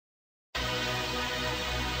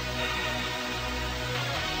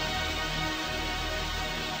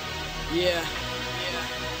Yeah.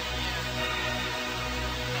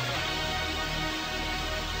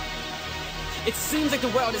 It seems like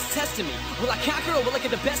the world is testing me. Will I conquer or will it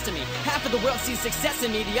get the best of me? Half of the world sees success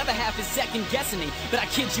in me, the other half is second guessing me. But I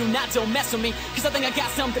kid you not, don't mess with me, cause I think I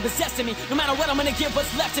got something possessing me. No matter what, I'm gonna give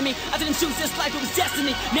what's left of me. I didn't choose this life, it was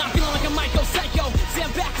destiny. Now I'm feeling like I might go psycho.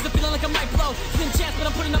 Stand back cause I'm feeling like I might blow. Slim chance but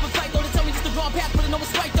I'm putting up a fight though. To tell me just the wrong path, but I know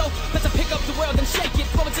what's right though. Let's pick up the world and shake it.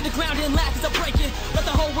 Throw it to the ground and laugh as I break it. Let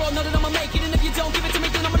the whole world know that I'ma make it. And if you don't give it to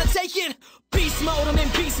me, then I'm gonna take it. Beast mode, I'm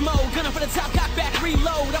in beast mode. Gunning for the top, cock back,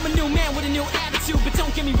 reload. I'm a new man with a new attitude, but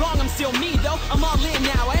don't get me wrong, I'm still me though. I'm all in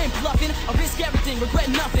now, I ain't bluffing. I risk everything, regret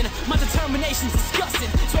nothing. My determination's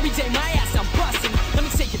disgusting, so every day my ass I'm busting. Let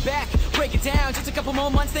me take it back, break it down. Just a couple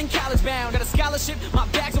more months, then college bound. Got a scholarship, my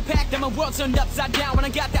bags were packed, and my world turned upside down when I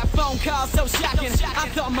got that phone call, so shocking.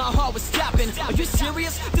 I thought my heart was stopping. Are you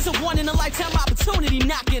serious? This a one-in-a-lifetime opportunity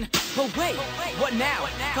knocking. But wait, what now?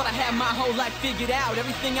 Thought I had my whole life figured out.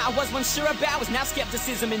 Everything I was once sure about was now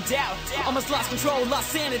skepticism and doubt. Almost lost control, lost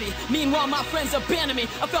sanity. Meanwhile, my friends abandoned me.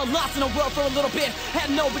 I felt lost in the world for a little bit. Had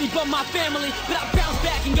nobody but my family, but I bounced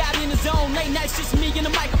back and got in the zone. Late nights, just me and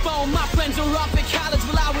the microphone. My friends were off at college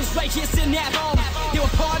while I was right here sitting at home. They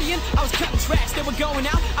were partying, I was cutting tracks. They were going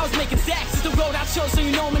out, I was making stacks. It's the road I chose, so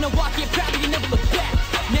you know I'm in Milwaukee. Probably you never look back.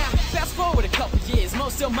 Now, fast forward a couple years,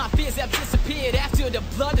 most of my fears have disappeared. After the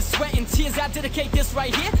blood, the sweat, and tears, I dedicate this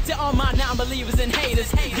right here to all my non-believers and haters.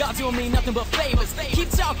 Y'all doing me nothing but favors. Keep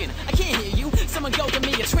talking, I can't hear you. Someone go to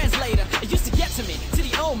me, a translator. It used to get to me, to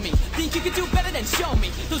the old me. Think you could do better than show me.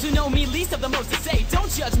 Those who know me least have the most to say. Don't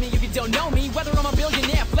judge me if you don't know me. Whether I'm a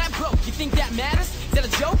billionaire, flat broke, you think that matters? Is that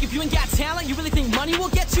a joke? If you ain't got talent, you really think money will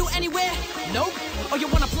get you anywhere? Nope. Or you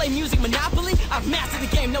wanna play music Monopoly? I've mastered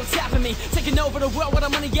the game, no tapping me. Taking over the world with the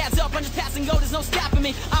money adds up. I'm just passing go, there's no stopping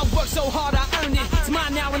me. I work so hard, I earned it. It's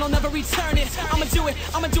mine now and I'll never return it. I'ma do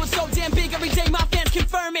it so damn big every day, my fans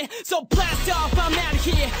confirm it. So blast off, I'm out of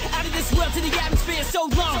here. Out of this world to the atmosphere, so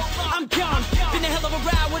long, I'm gone. Been a hell of a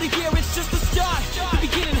ride with a year, it's just the start. The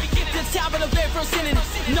beginning, the top of the very first inning.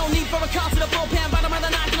 No need for a call to the bullpen, bottom of the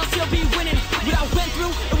ninth and I'll still be winning. What I went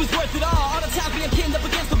through, it was worth it all. All the times being pinned up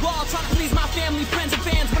against the wall, trying to please my family, friends and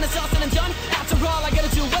fans. When it's all said and done, after all, I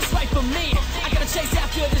gotta do what's right for me. I gotta chase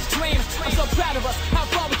after this dream. I'm so proud of us, how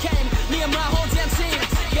far we came, me and my whole damn team.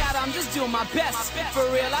 God, I'm just doing my best. For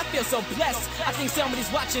real, I feel so blessed. I think somebody's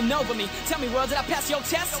watching over me. Tell me, world, did I pass your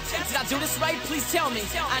test? Did I do this right? Please tell me.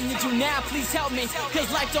 I need you now, please help me. Cause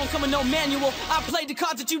life don't come with no manual. I played the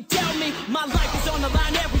cards that you dealt me. My life is on the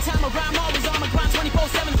line every time I rhyme. Always on my grind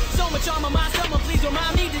 24/7. So much on my mind, someone please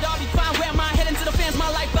remind me that I'll be fine. Where my head into the fans, my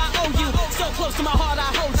life I owe you. So close to my heart, I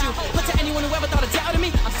hold you. But to anyone who ever thought of doubting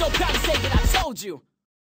me, I'm so proud to say that I told you.